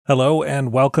Hello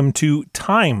and welcome to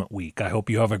Time Week. I hope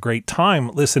you have a great time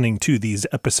listening to these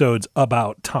episodes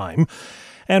about time.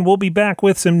 And we'll be back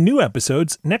with some new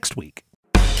episodes next week.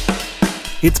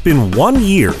 It's been 1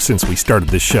 year since we started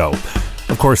this show.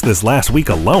 Of course, this last week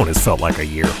alone has felt like a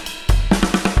year.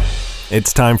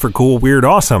 It's time for Cool, Weird,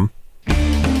 Awesome.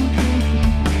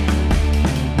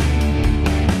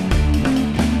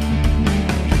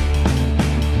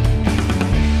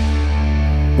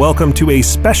 Welcome to a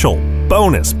special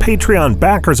bonus Patreon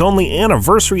backers only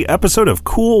anniversary episode of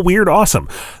Cool, Weird, Awesome,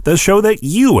 the show that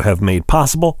you have made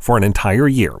possible for an entire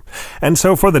year. And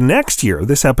so for the next year,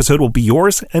 this episode will be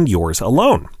yours and yours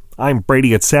alone. I'm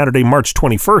Brady. It's Saturday, March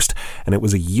 21st, and it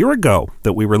was a year ago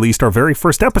that we released our very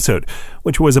first episode,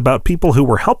 which was about people who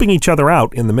were helping each other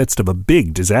out in the midst of a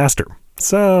big disaster.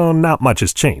 So not much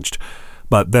has changed.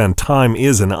 But then time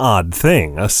is an odd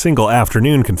thing. A single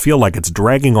afternoon can feel like it's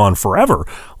dragging on forever,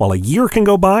 while a year can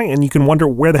go by and you can wonder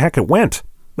where the heck it went.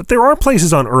 But there are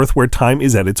places on Earth where time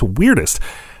is at its weirdest.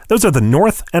 Those are the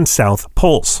North and South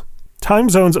Poles. Time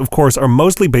zones, of course, are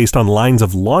mostly based on lines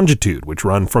of longitude, which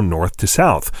run from north to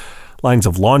south. Lines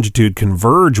of longitude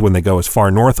converge when they go as far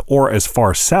north or as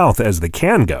far south as they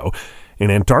can go. In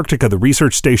Antarctica, the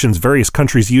research stations various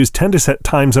countries use tend to set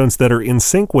time zones that are in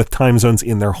sync with time zones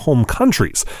in their home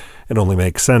countries. It only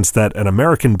makes sense that an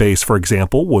American base, for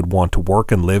example, would want to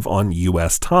work and live on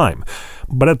U.S. time.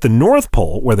 But at the North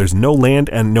Pole, where there's no land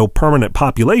and no permanent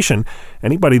population,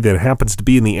 anybody that happens to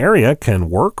be in the area can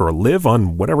work or live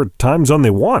on whatever time zone they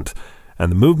want.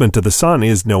 And the movement of the sun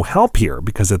is no help here,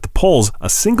 because at the poles, a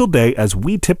single day, as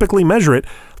we typically measure it,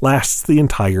 lasts the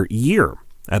entire year.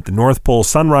 At the North Pole,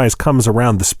 sunrise comes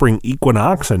around the spring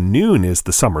equinox and noon is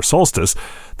the summer solstice.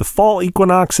 The fall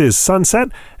equinox is sunset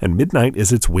and midnight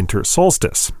is its winter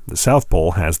solstice. The South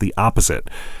Pole has the opposite.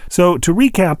 So to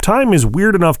recap, time is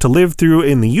weird enough to live through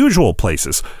in the usual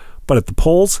places, but at the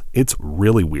poles, it's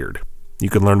really weird. You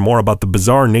can learn more about the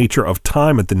bizarre nature of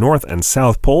time at the North and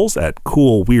South Poles at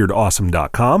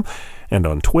coolweirdawesome.com and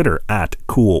on Twitter at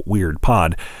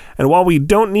coolweirdpod. And while we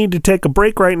don't need to take a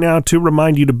break right now to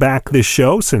remind you to back this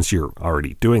show, since you're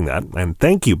already doing that, and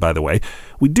thank you, by the way,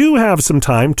 we do have some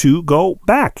time to go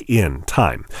back in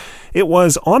time. It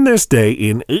was on this day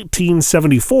in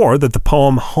 1874 that the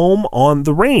poem Home on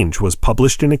the Range was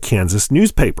published in a Kansas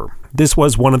newspaper. This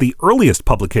was one of the earliest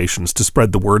publications to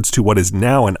spread the words to what is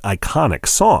now an iconic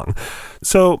song.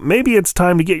 So maybe it's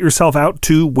time to get yourself out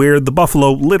to where the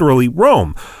buffalo literally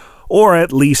roam, or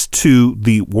at least to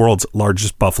the world's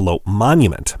largest buffalo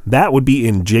monument. That would be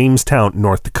in Jamestown,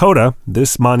 North Dakota.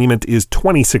 This monument is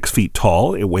 26 feet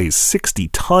tall, it weighs 60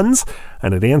 tons,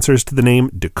 and it answers to the name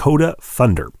Dakota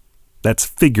Thunder. That's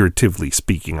figuratively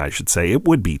speaking, I should say. It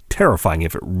would be terrifying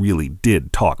if it really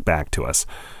did talk back to us.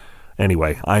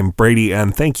 Anyway, I'm Brady,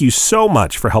 and thank you so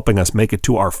much for helping us make it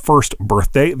to our first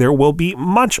birthday. There will be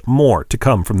much more to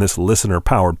come from this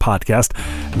listener-powered podcast,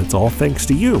 and it's all thanks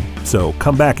to you. So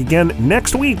come back again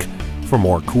next week for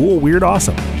more Cool, Weird,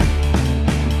 Awesome.